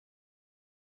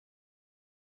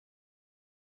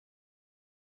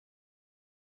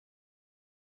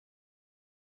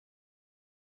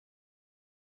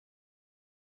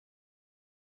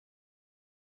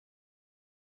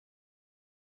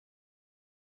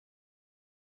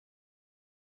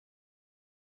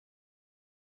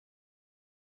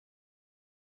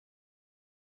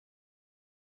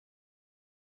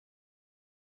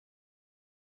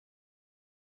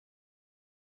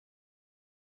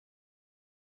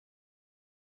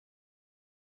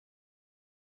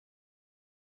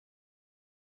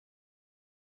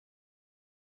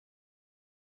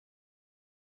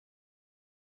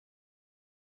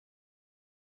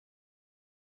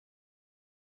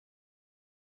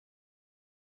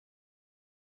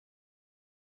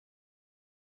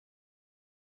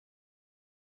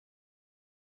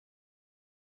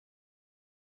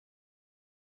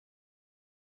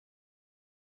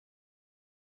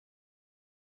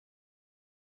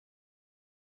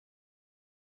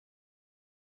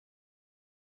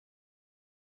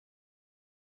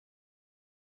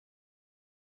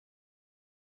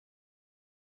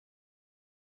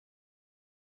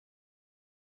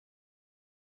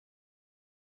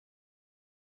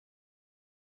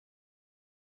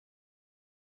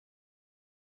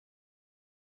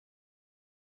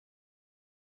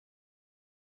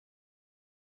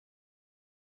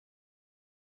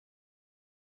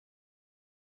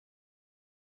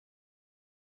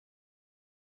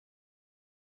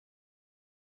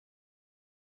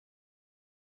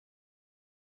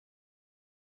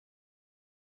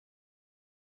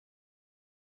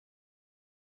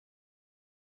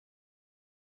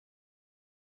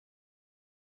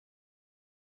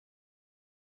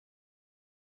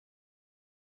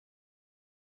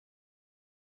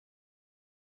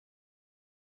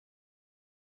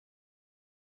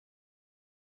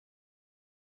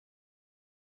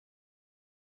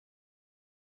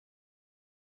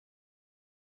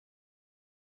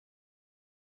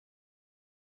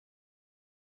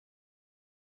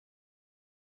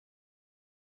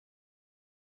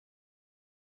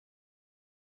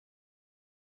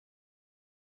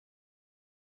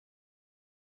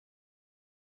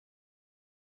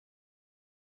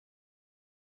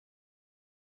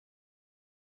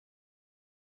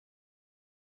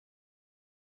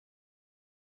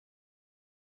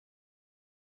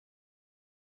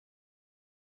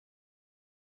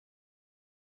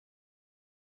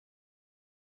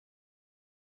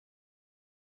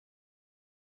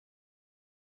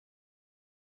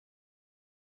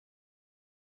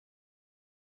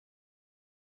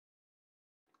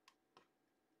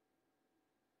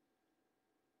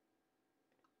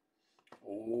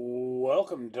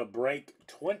Welcome to break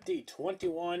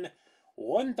 2021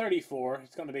 134.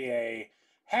 It's going to be a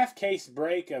half case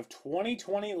break of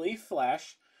 2020 Leaf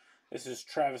Flash. This is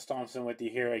Travis Thompson with you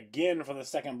here again for the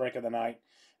second break of the night.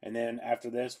 And then after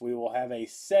this, we will have a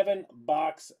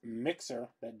 7-box mixer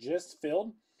that just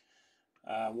filled.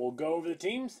 We'll go over the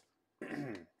teams.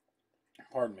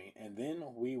 Pardon me. And then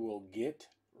we will get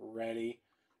ready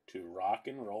to rock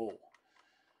and roll.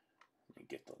 Let me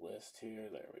get the list here.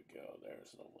 There we go.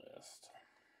 There's the list.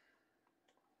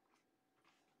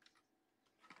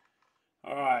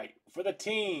 All right. For the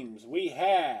teams, we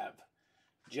have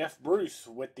Jeff Bruce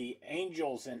with the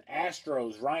Angels and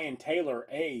Astros. Ryan Taylor,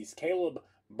 A's. Caleb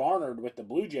Barnard with the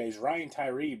Blue Jays. Ryan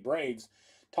Tyree, Braves.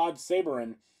 Todd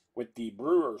Saberin with the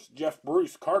Brewers. Jeff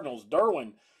Bruce, Cardinals.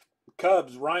 Derwin,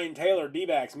 Cubs. Ryan Taylor,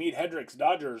 D-backs. Mead Hedricks,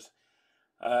 Dodgers.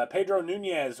 Pedro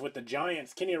Nunez with the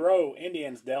Giants. Kenny Rowe,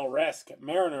 Indians. Del Resk,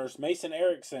 Mariners. Mason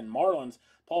Erickson, Marlins.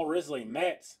 Paul Risley,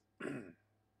 Mets.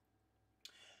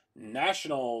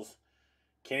 Nationals,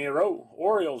 Kenny Rowe.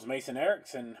 Orioles, Mason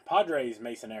Erickson. Padres,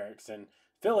 Mason Erickson.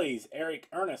 Phillies, Eric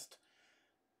Ernest.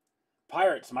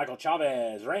 Pirates, Michael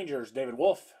Chavez. Rangers, David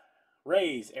Wolf.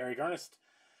 Rays, Eric Ernest.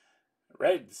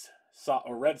 Red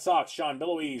Sox, Sean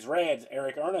Billouise. Reds,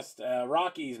 Eric Ernest.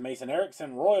 Rockies, Mason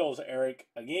Erickson. Royals, Eric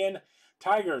again.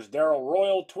 Tigers, Darrell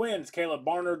Royal. Twins, Caleb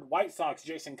Barnard. White Sox,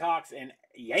 Jason Cox. And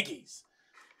Yankees,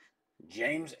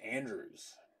 James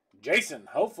Andrews. Jason,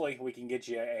 hopefully we can get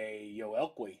you a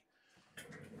Yoelqui.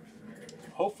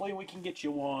 Hopefully we can get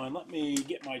you one. Let me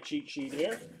get my cheat sheet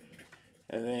here.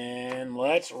 And then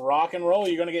let's rock and roll.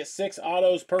 You're going to get 6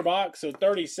 autos per box, so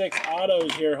 36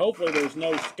 autos here. Hopefully there's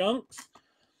no skunks.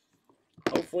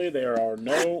 Hopefully there are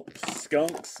no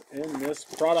skunks in this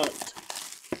product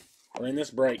or in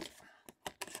this break.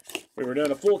 If we were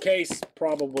doing a full case,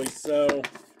 probably so.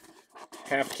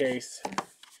 Half case,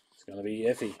 it's going to be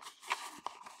iffy.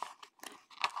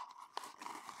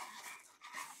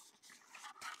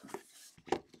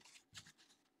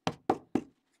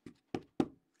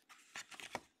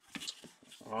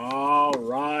 All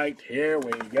right, here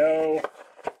we go.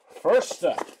 First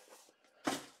up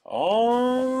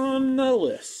on the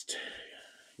list,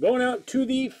 going out to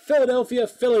the Philadelphia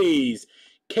Phillies,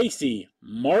 Casey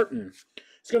Martin.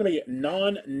 It's going to be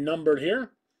non-numbered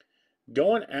here.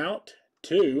 Going out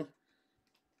to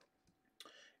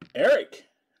Eric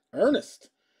Ernest.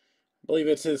 I believe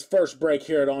it's his first break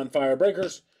here at On Fire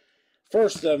Breakers.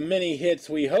 First of many hits,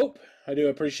 we hope. I do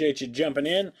appreciate you jumping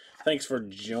in. Thanks for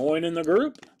joining the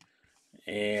group.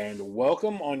 And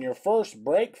welcome on your first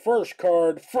break, first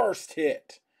card, first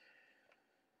hit.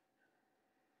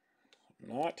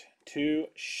 Not too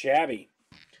shabby.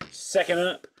 Second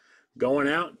up, going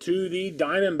out to the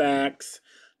Diamondbacks,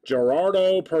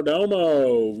 Gerardo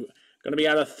Perdomo. Going to be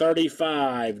out of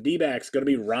 35. D-backs going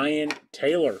to be Ryan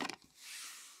Taylor.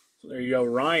 So there you go,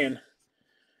 Ryan.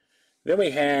 Then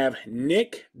we have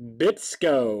Nick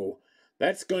Bitsko.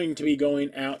 That's going to be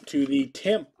going out to the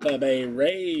Tampa Bay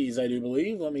Rays, I do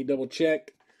believe. Let me double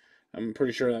check. I'm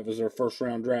pretty sure that was their first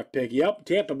round draft pick. Yep,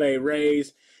 Tampa Bay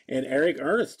Rays and Eric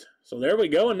Ernest. So there we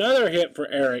go, another hit for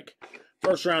Eric.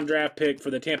 First round draft pick for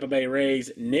the Tampa Bay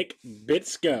Rays, Nick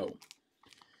Bitsko.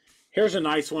 Here's a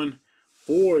nice one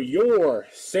for your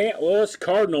St. Louis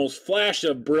Cardinals, flash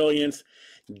of brilliance,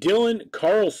 Dylan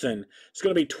Carlson. It's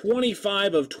going to be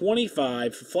 25 of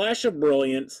 25, flash of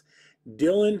brilliance,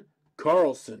 Dylan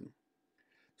Carlson.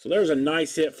 So there's a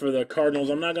nice hit for the Cardinals.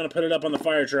 I'm not going to put it up on the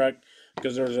fire truck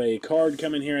because there's a card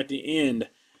coming here at the end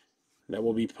that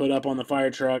will be put up on the fire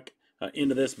truck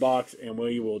into this box, and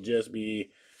we will just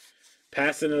be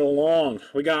passing it along.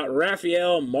 We got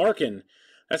Rafael Markin.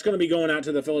 That's going to be going out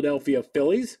to the Philadelphia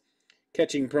Phillies.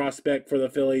 Catching prospect for the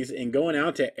Phillies. And going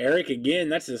out to Eric again.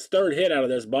 That's his third hit out of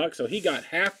this box, so he got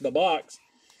half the box.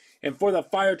 And for the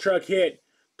fire truck hit,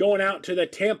 going out to the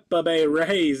Tampa Bay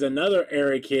Rays, another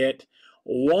Eric hit,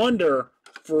 Wander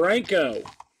Franco.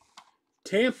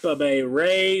 Tampa Bay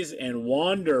Rays and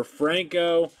Wander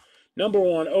Franco.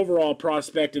 #1 overall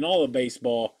prospect in all of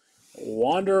baseball,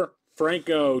 Wander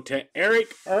Franco to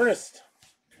Eric Ernest.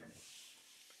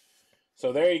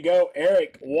 So there you go,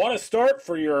 Eric. What a start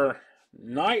for your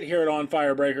night here at On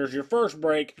Fire Breakers. Your first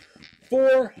break,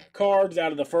 4 cards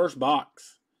out of the first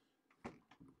box.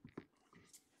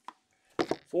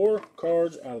 4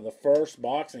 cards out of the first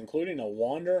box, including a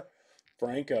Wander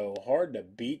Franco. Hard to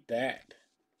beat that.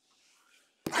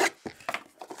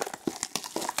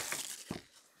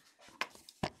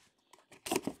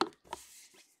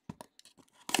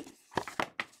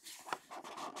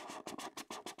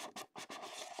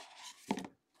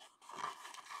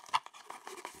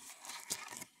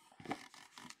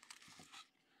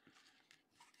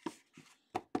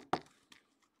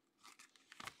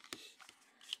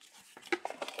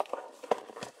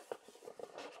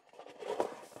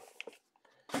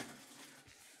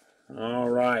 All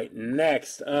right,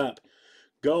 next up,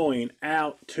 going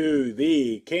out to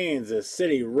the Kansas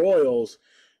City Royals,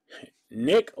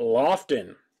 Nick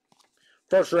Lofton.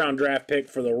 First round draft pick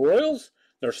for the Royals.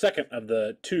 Their second of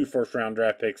the 2 first round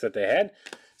draft picks that they had.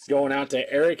 It's going out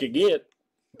to Eric Agit.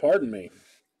 Pardon me.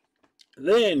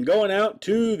 Then going out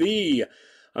to the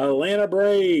Atlanta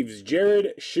Braves,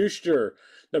 Jared Schuster.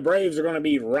 The Braves are going to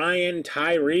be Ryan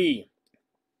Tyree.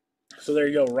 So there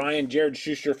you go, Jared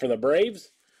Schuster for the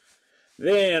Braves.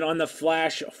 Then on the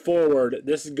flash forward,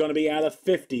 this is going to be out of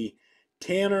 50.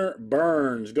 Tanner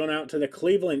Burns going out to the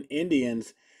Cleveland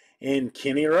Indians and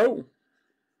Kenny Rowe.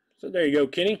 So there you go,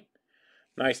 Kenny.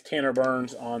 Nice Tanner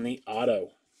Burns on the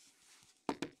auto.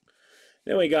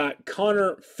 Then we got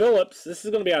Connor Phillips. This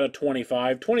is going to be out of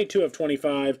 25. 22 of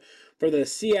 25 for the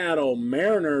Seattle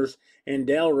Mariners and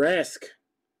Del Resk.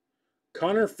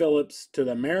 Connor Phillips to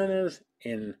the Mariners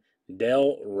and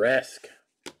Del Resk.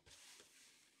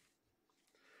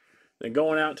 Then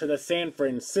going out to the San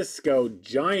Francisco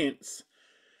Giants,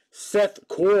 Seth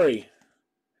Corey.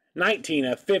 19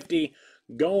 of 50.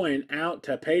 Going out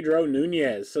to Pedro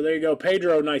Nunez. So there you go,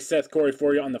 Pedro. Nice Seth Corey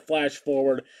for you on the flash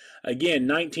forward. Again,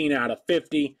 19 out of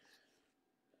 50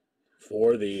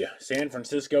 for the San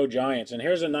Francisco Giants. And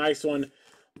here's a nice one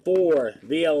for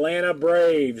the Atlanta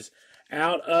Braves.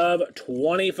 Out of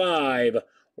 25,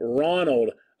 Ronald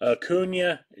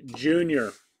Acuna Jr.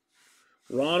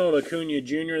 Ronald Acuna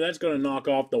Jr. That's going to knock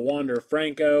off the Wander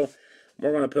Franco.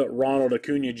 We're going to put Ronald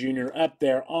Acuna Jr. up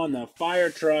there on the fire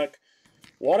truck.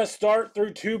 What a start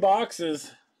through 2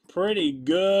 boxes. Pretty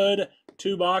good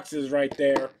 2 boxes right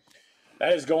there.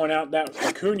 That is going out, that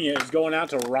Acuna is going out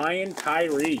to Ryan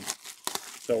Tyree.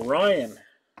 So Ryan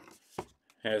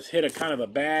has hit a kind of a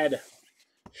bad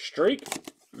streak.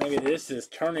 Maybe this is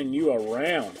turning you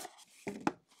around.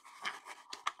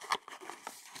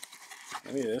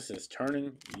 Maybe this is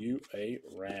turning you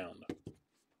around.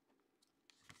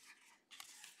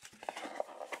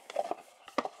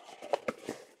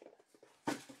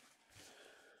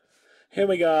 Here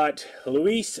we got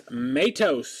Luis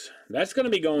Matos. That's going to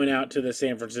be going out to the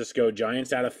San Francisco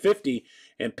Giants out of 50.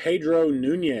 And Pedro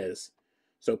Nunez.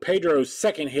 So Pedro's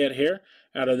second hit here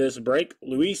out of this break.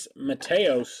 Luis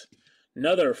Matos.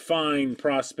 Another fine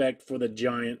prospect for the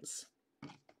Giants.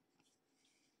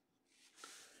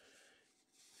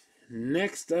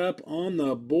 Next up on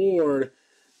the board,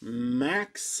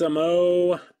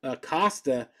 Maximo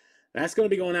Acosta. That's going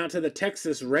to be going out to the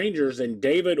Texas Rangers and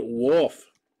David Wolf.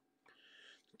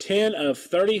 10 of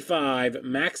 35,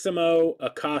 Maximo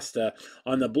Acosta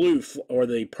on the blue or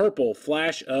the purple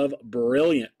flash of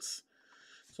brilliance.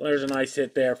 So there's a nice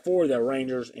hit there for the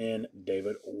Rangers and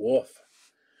David Wolf.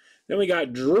 Then we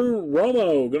got Drew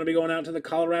Romo going to be going out to the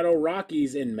Colorado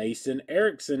Rockies and Mason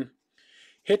Erickson.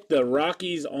 Hit the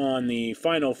Rockies on the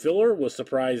final filler. Was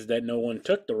surprised that no one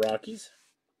took the Rockies.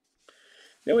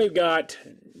 Then we've got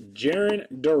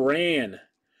Jarren Duran.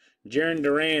 Jarren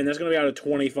Duran, that's going to be out of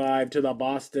 25 to the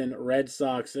Boston Red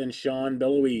Sox and Sean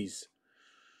Beloise.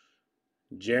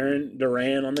 Jarren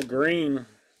Duran on the green.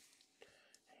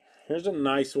 Here's a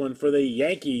nice one for the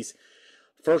Yankees.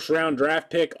 First round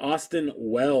draft pick Austin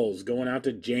Wells going out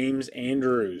to James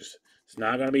Andrews. It's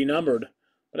not going to be numbered,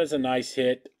 but it's a nice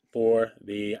hit for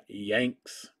the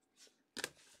Yanks.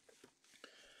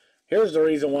 Here's the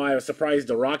reason why I was surprised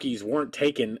the Rockies weren't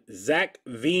taken. Zach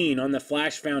Veen on the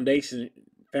Flash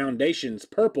Foundation's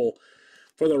purple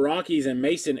for the Rockies and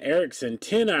Mason Erickson.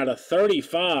 10 out of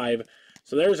 35.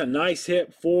 So there's a nice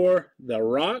hit for the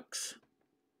Rocks.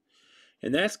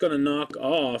 And that's going to knock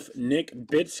off Nick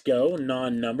Bitsko,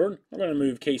 non-numbered. I'm going to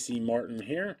move Casey Martin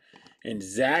here. And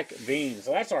Zach Veen.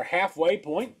 So that's our halfway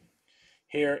point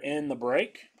here in the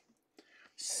break.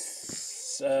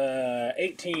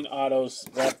 18 autos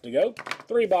left to go.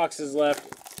 3 boxes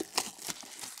left.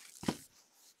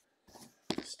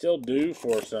 Still due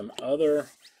for some other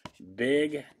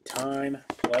big-time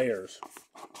players.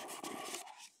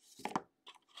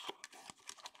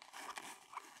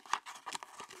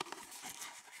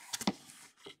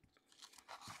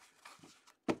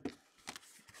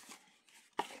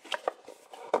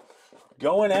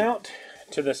 Going out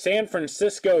to the San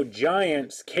Francisco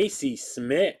Giants, Casey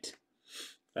Smith.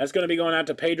 That's going to be going out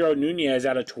to Pedro Nunez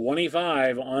out of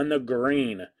 25 on the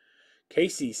green.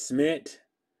 Casey Smith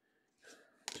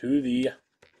to the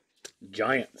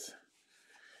Giants.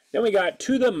 Then we got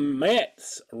to the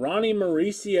Mets, Ronnie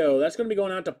Mauricio. That's going to be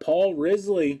going out to Paul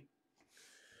Risley.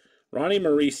 Ronnie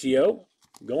Mauricio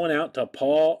going out to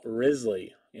Paul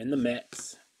Risley in the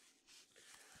Mets.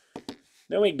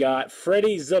 Then we got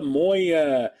Freddie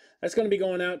Zamoya. That's going to be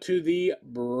going out to the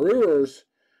Brewers.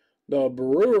 The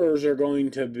Brewers are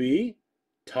going to be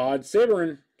Todd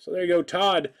Severin. So there you go,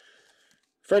 Todd.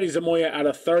 Freddie Zamoya out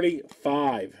of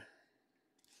 35.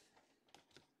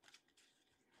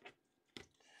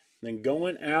 Then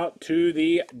going out to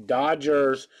the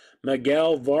Dodgers,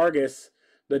 Miguel Vargas.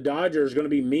 The Dodgers going to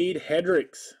be Mead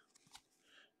Hendricks.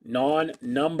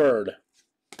 Non-numbered.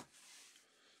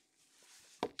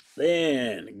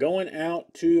 Then going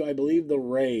out to, I believe, the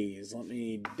Rays. Let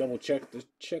me double check the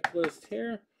checklist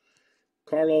here.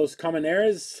 Carlos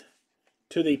Colmenares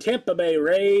to the Tampa Bay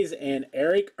Rays and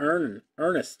Eric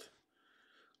Ernest.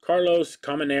 Carlos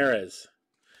Colmenares.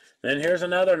 Then here's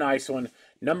another nice one.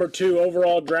 Number 2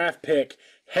 overall draft pick,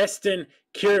 Heston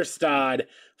Kjerstad.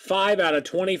 5 out of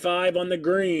 25 on the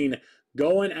green.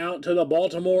 Going out to the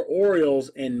Baltimore Orioles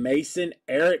and Mason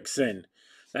Erickson.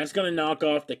 That's going to knock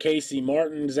off the Casey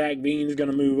Martin. Zach Veen's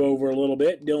going to move over a little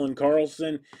bit. Dylan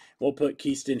Carlson. We'll put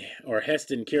Heston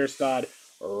Kjerstad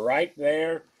right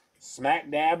there, smack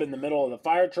dab in the middle of the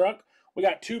fire truck. We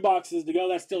got 2 boxes to go.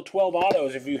 That's still 12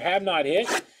 autos. If you have not hit,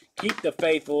 keep the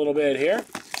faith a little bit here.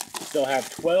 Still have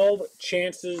 12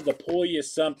 chances to pull you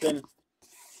something.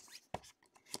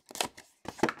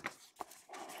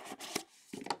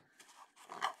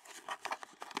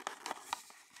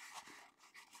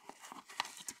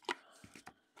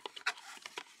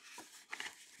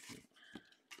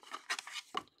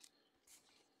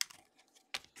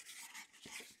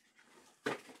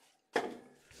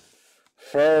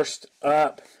 First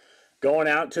up, going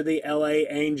out to the LA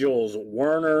Angels,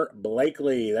 Werner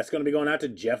Blakely. That's going to be going out to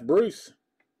Jeff Bruce.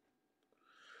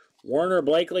 Werner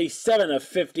Blakely, 7 of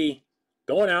 50.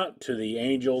 Going out to the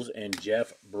Angels and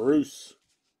Jeff Bruce.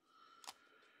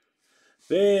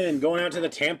 Then going out to the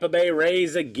Tampa Bay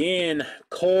Rays again,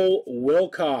 Cole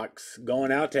Wilcox.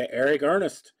 Going out to Eric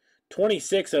Ernest.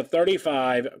 26 of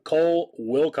 35, Cole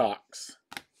Wilcox.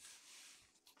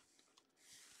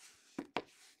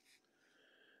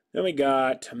 Then we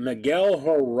got Miguel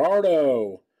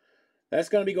Gerardo. That's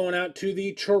going to be going out to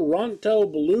the Toronto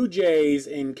Blue Jays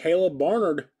and Caleb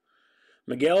Barnard.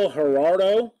 Miguel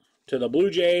Gerardo to the Blue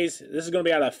Jays. This is going to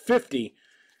be out of 50.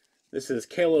 This is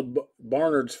Caleb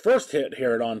Barnard's first hit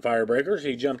here at On Fire Breakers.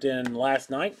 He jumped in last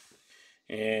night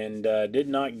and did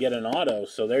not get an auto.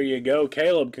 So there you go,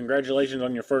 Caleb. Congratulations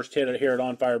on your first hit here at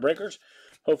On Fire Breakers.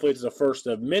 Hopefully it's the first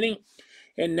of many.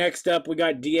 And next up, we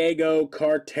got Diego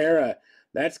Cartera.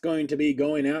 That's going to be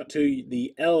going out to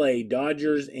the LA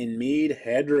Dodgers and Mead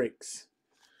Hendricks.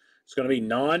 It's going to be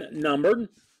non-numbered.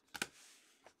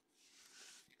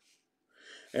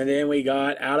 And then we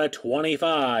got out of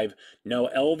 25,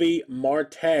 Noelvi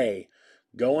Marte.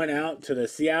 Going out to the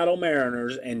Seattle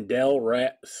Mariners and Del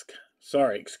Resk.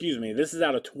 Sorry, excuse me. This is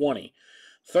out of 20.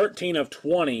 13 of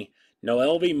 20,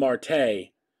 Noelvi Marte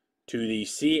to the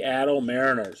Seattle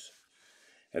Mariners.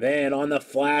 And then on the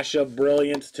flash of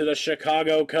brilliance to the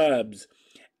Chicago Cubs,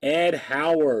 Ed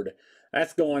Howard.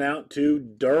 That's going out to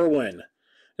Derwin.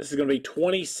 This is going to be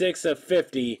 26 of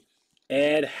 50,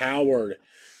 Ed Howard.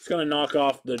 It's going to knock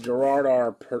off the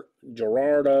Gerardo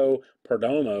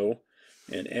Perdomo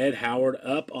and Ed Howard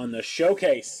up on the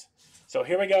showcase. So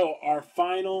here we go, our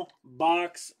final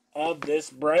box of this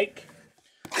break.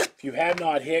 If you have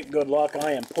not hit, good luck.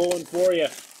 I am pulling for you.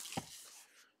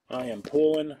 I am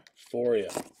pulling for you.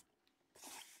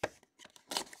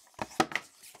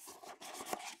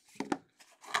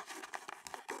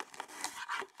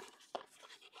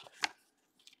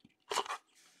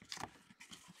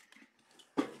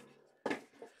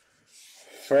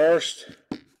 First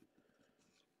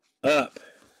up,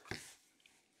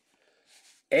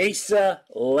 Asa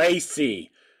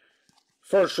Lacy.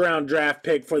 First round draft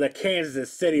pick for the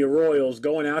Kansas City Royals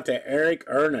going out to Eric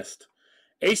Ernest.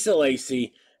 Asa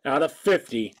Lacy out of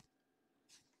 50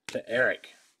 to Eric.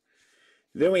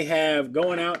 Then we have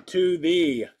going out to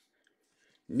the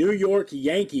New York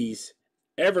Yankees,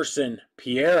 Everson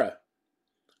Piera.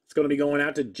 It's going to be going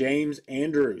out to James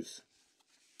Andrews.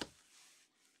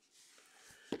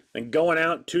 And going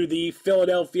out to the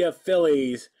Philadelphia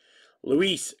Phillies,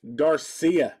 Luis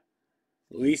Garcia.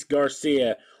 Luis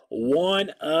Garcia, 1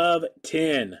 of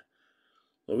 10.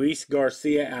 Luis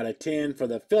Garcia out of 10 for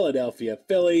the Philadelphia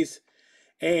Phillies.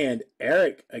 And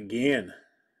Eric again.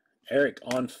 Eric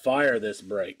on fire this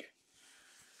break.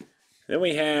 Then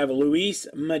we have Luis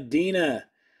Medina.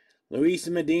 Luis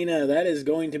Medina, that is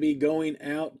going to be going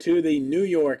out to the New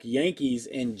York Yankees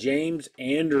and James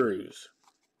Andrews.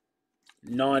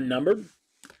 Non-numbered.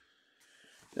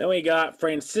 Then we got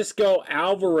Francisco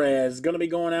Alvarez, going to be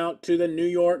going out to the New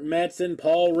York Mets and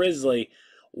Paul Risley.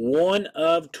 1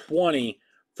 of 20,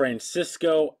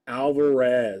 Francisco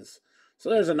Alvarez. So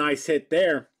there's a nice hit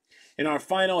there. And our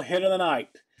final hit of the night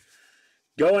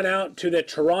Going out to the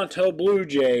Toronto Blue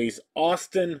Jays,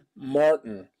 Austin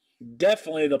Martin.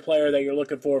 Definitely the player that you're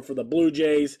looking for the Blue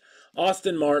Jays.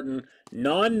 Austin Martin,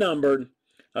 non-numbered.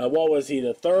 What was he,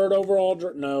 the third overall?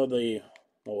 No,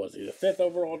 what was he, the fifth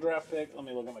overall draft pick? Let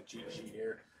me look at my cheat sheet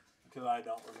here because I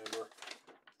don't remember.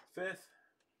 Fifth?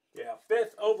 Yeah,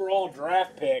 fifth overall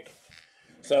draft pick.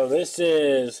 So this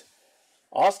is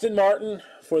Austin Martin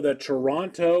for the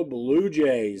Toronto Blue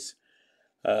Jays.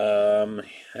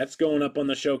 That's going up on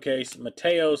the showcase.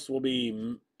 Mateos will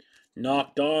be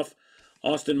knocked off.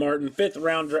 Austin Martin, fifth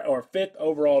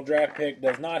overall draft pick,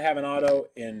 does not have an auto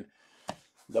in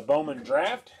the Bowman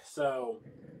draft. So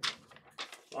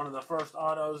one of the first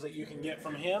autos that you can get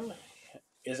from him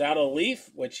is out of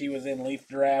Leaf, which he was in Leaf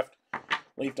draft,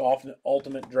 Leaf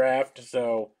Ultimate draft,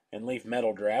 and Leaf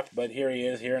Metal draft. But here he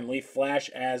is here in Leaf Flash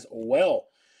as well.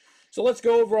 So let's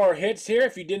go over our hits here.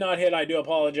 If you did not hit, I do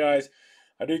apologize.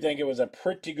 I do think it was a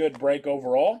pretty good break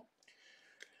overall.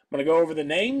 I'm going to go over the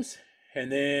names,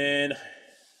 and then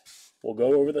we'll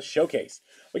go over the showcase.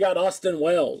 We got Austin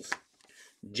Wells,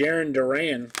 Jarren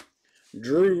Duran,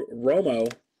 Drew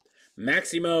Romo,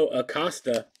 Maximo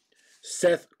Acosta,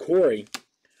 Seth Corey,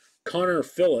 Connor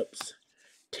Phillips,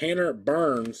 Tanner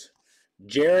Burns,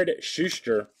 Jared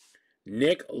Schuster,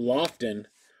 Nick Lofton,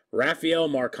 Rafael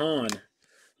Marcon,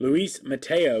 Luis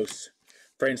Mateos,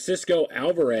 Francisco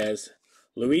Alvarez,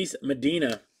 Luis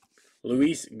Medina,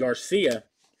 Luis Garcia,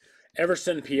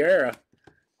 Everson Pereira,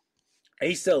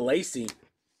 Asa Lacy,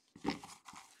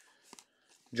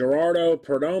 Gerardo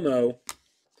Perdomo,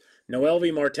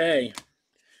 Noelvi Marte,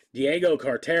 Diego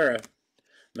Cartera,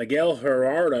 Miguel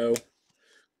Gerardo,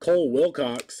 Cole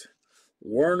Wilcox,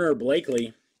 Werner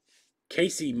Blakely,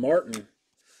 Casey Martin,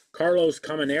 Carlos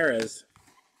Camaneras,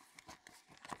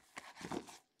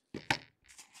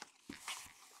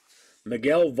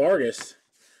 Miguel Vargas,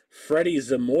 Freddie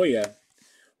Zamoya,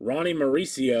 Ronnie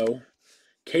Mauricio,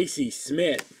 Casey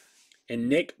Smith, and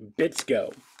Nick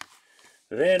Bitsko.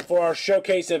 Then for our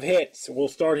showcase of hits, we'll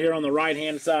start here on the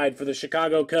right-hand side for the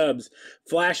Chicago Cubs.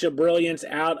 Flash of Brilliance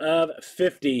out of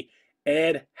 50,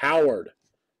 Ed Howard.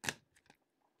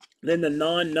 Then the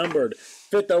non-numbered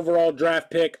 5th overall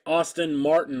draft pick, Austin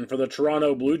Martin for the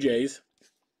Toronto Blue Jays.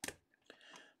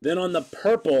 Then on the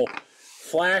purple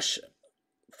Flash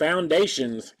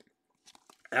Foundations,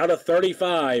 out of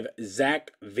 35,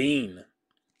 Zach Veen.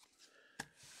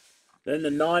 Then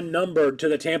the non-numbered to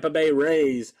the Tampa Bay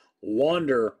Rays,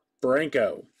 Wander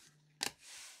Franco.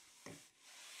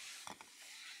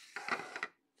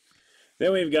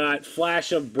 Then we've got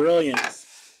Flash of Brilliance,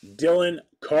 Dylan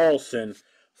Carlson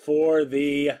for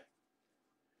the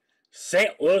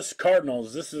St. Louis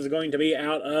Cardinals. This is going to be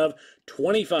out of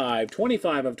 25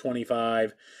 of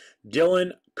 25,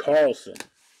 Dylan Carlson.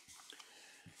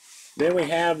 Then we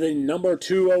have the number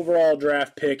 2 overall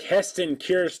draft pick, Heston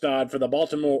Kjerstad for the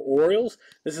Baltimore Orioles.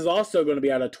 This is also going to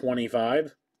be out of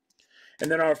 25.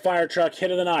 And then our fire truck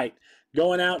hit of the night,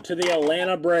 going out to the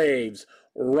Atlanta Braves,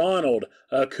 Ronald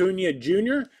Acuna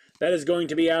Jr. That is going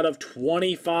to be out of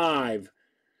 25.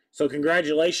 So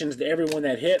congratulations to everyone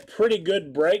that hit. Pretty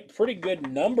good break, pretty good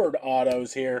numbered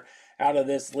autos here out of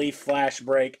this Leaf Flash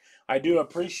break. I do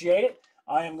appreciate it.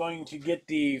 I am going to get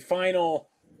the final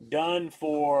done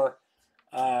for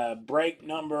break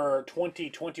number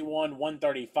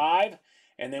 2021-135,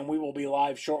 and then we will be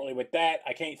live shortly with that.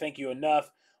 I can't thank you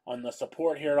enough on the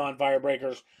support here on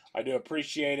Firebreakers. I do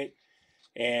appreciate it.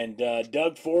 And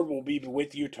Doug Ford will be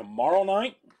with you tomorrow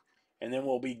night, and then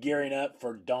we'll be gearing up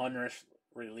for Donruss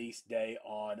release day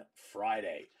on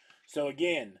Friday. So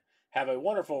again, have a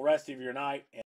wonderful rest of your night.